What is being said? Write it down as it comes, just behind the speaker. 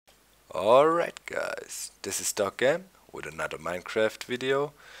Alright guys, this is Docm with another Minecraft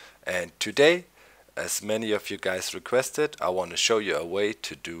video, and today, as many of you guys requested, I want to show you a way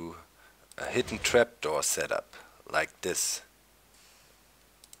to do a hidden trapdoor setup like this.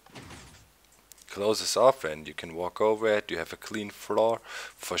 Closes off and you can walk over it, you have a clean floor.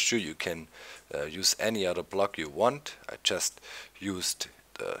 For sure you can use any other block you want. I just used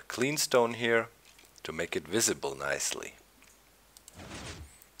the clean stone here to make it visible nicely.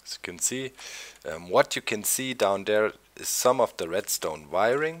 As you can see, what you can see down there is some of the redstone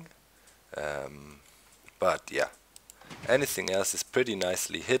wiring, but yeah, anything else is pretty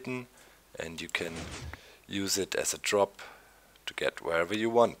nicely hidden and you can use it as a drop to get wherever you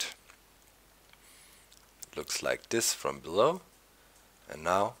want. Looks like this from below, and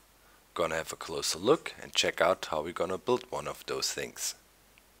now gonna have a closer look and check out how we're gonna build one of those things.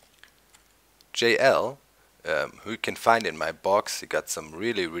 JL, who you can find in my box, he got some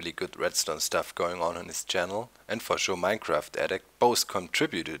really good redstone stuff going on his channel, and for sure Minecraftaddict both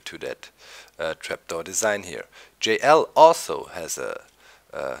contributed to that trapdoor design here. JL also has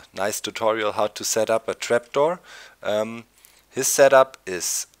a nice tutorial how to set up a trapdoor. His setup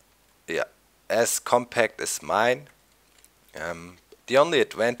is as compact as mine. The only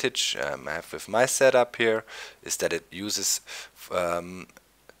advantage I have with my setup here is that it uses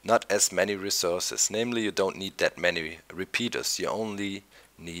not as many resources. Namely, you don't need that many repeaters, you only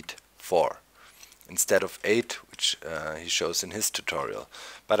need 4 instead of 8, which he shows in his tutorial.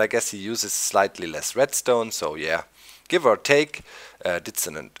 But I guess he uses slightly less redstone, so yeah, give or take, it's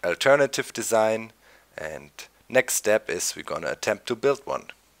an alternative design, and next step is we're gonna attempt to build one.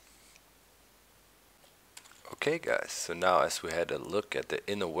 Okay guys, so now as we had a look at the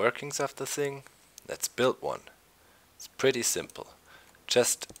inner workings of the thing, let's build one. It's pretty simple.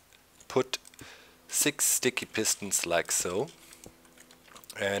 Just put 6 sticky pistons like so,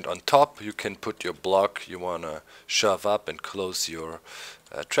 and on top you can put your block you want to shove up and close your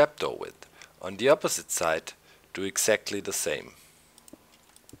trapdoor with. On the opposite side, do exactly the same.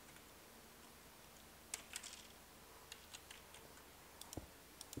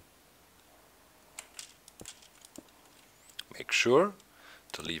 Make sure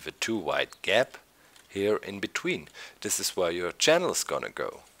to leave a 2 wide gap here in between. This is where your channel is gonna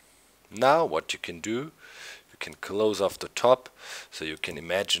go. Now what you can do, you can close off the top so you can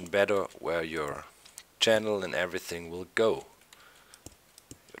imagine better where your channel and everything will go.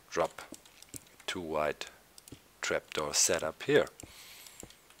 You drop 2 wide trapdoor setup here.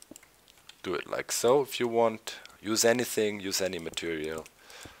 Do it like so if you want. Use anything, use any material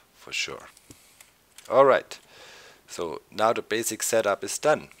for sure. Alright, so now the basic setup is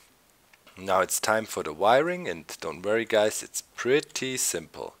done. Now it's time for the wiring, and don't worry guys, it's pretty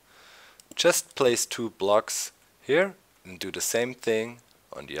simple. Just place 2 blocks here and do the same thing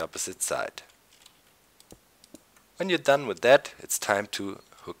on the opposite side. When you're done with that, it's time to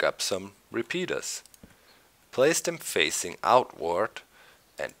hook up some repeaters. Place them facing outward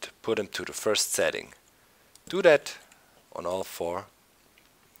and put them to the first setting. Do that on all 4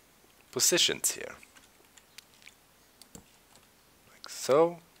 positions here. Like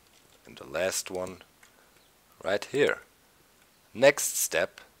so. And the last one right here. Next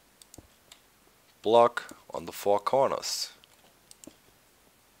step, block on the 4 corners.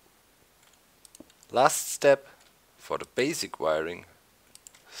 Last step, for the basic wiring,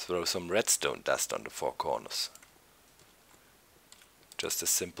 throw some redstone dust on the 4 corners. Just as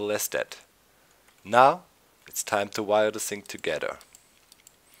simple as that. Now it's time to wire the thing together.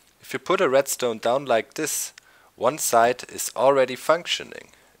 If you put a redstone down like this, one side is already functioning.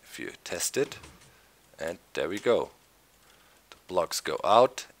 If you test it, and there we go. The blocks go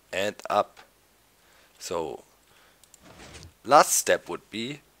out and up. So last step would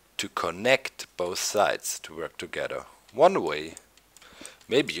be to connect both sides to work together. One way,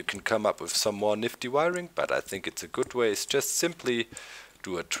 maybe you can come up with some more nifty wiring, but I think it's a good way, is just simply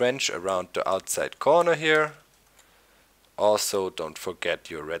do a trench around the outside corner here. Also don't forget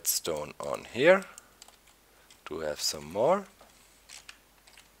your redstone on here. Do have some more.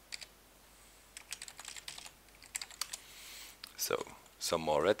 So, some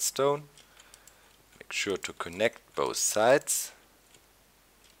more redstone. Make sure to connect both sides,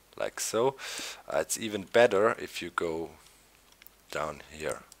 like so. It's even better if you go down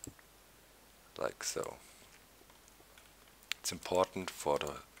here, like so. It's important for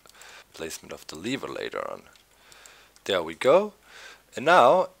the placement of the lever later on. There we go. And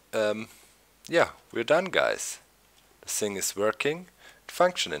now, yeah, we're done guys. The thing is working,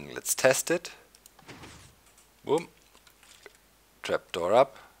 functioning. Let's test it. Boom. Trapdoor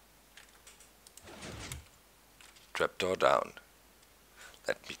up, trapdoor down.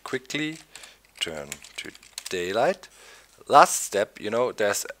 let me quickly turn to daylight. Last step, you know,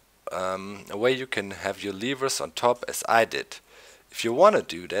 there's a way you can have your levers on top as I did. If you want to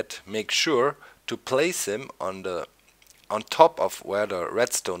do that, make sure to place him on top of where the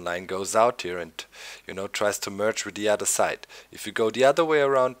redstone line goes out here and, you know, tries to merge with the other side. If you go the other way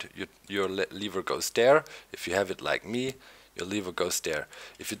around, your lever goes there. If you have it like me, your lever goes there.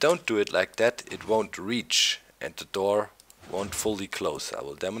 If you don't do it like that, it won't reach and the door won't fully close. I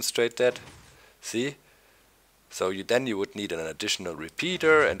will demonstrate that. See? So then you would need an additional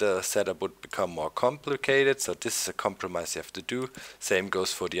repeater and the setup would become more complicated. So this is a compromise you have to do. Same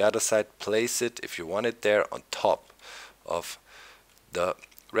goes for the other side. Place it, if you want it there, on top of the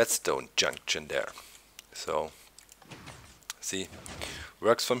redstone junction there. So see,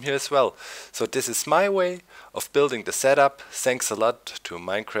 works from here as well. So this is my way of building the setup. Thanks a lot to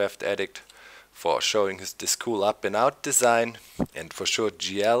Minecraftaddict for showing this cool up and out design, and for sure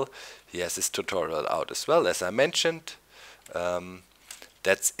GL, he has his tutorial out as well, as I mentioned.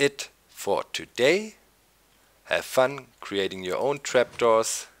 That's it for today. Have fun creating your own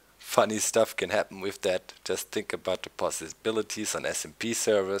trapdoors. Funny stuff can happen with that. Just think about the possibilities on SMP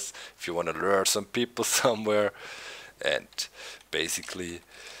servers if you want to lure some people somewhere. And basically,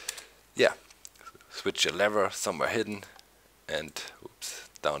 yeah, switch your lever somewhere hidden and oops,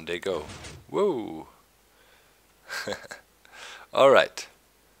 down they go. Whoa! Alright,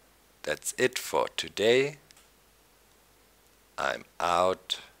 that's it for today. I'm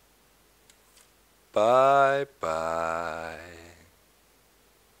out. Bye bye.